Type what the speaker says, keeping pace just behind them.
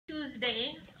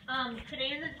today.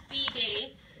 Today is B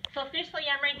day. So officially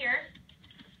I'm right here.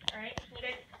 Alright, you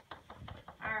guys?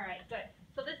 Alright, good.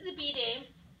 So this is a B day.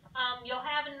 You'll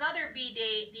have another B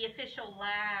day, the official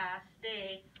last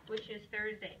day, which is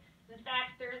Thursday. In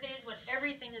fact, Thursday is when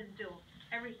everything is due.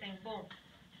 Everything, boom.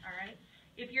 Alright?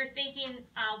 If you're thinking,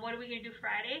 what are we going to do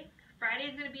Friday? Friday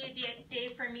is going to be a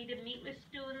day for me to meet with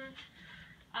students,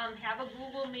 have a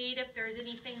Google Meet if there's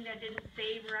anything that didn't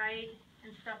save right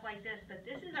and stuff like this. But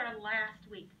this is our last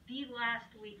week, the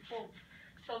last week, boom.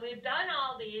 So we've done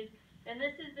all these, and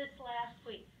this is this last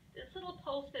week. This little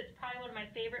post-it's probably one of my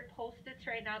favorite post-its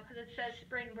right now because it says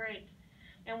spring break.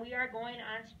 And we are going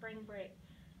on spring break.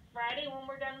 Friday, when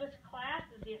we're done with class,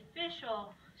 is the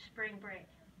official spring break.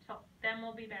 So then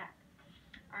we'll be back.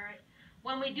 All right.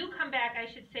 When we do come back, I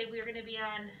should say we're going to be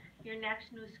on your next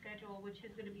new schedule, which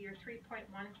is going to be your 3.1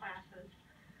 classes.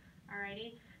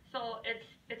 Alrighty. So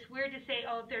it's weird to say,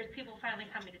 oh, there's people finally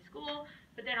coming to school,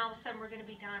 but then all of a sudden we're going to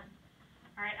be done.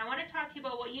 All right. I want to talk to you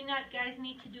about what you guys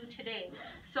need to do today.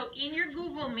 So in your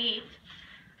Google Meet,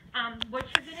 what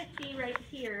you're going to see right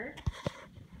here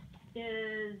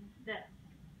is this.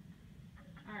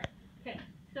 All right. Okay.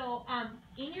 So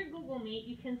in your Google Meet,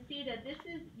 you can see that this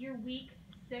is your week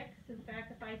 6. In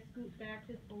fact, if I scoot back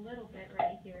just a little bit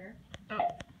right here. Oh,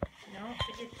 no,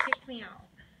 it just kicked me out.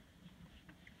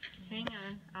 Hang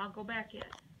on, I'll go back in.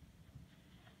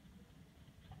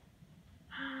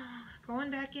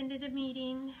 Going back into the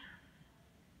meeting.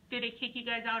 Did it kick you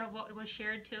guys out of what was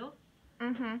shared too?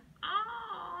 Mm-hmm.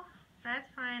 Oh, that's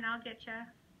fine. I'll get ya.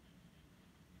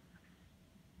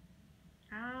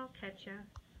 I'll catch ya.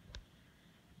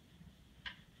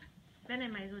 Then I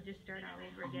might as well just start all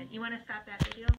over again. You want to stop that video?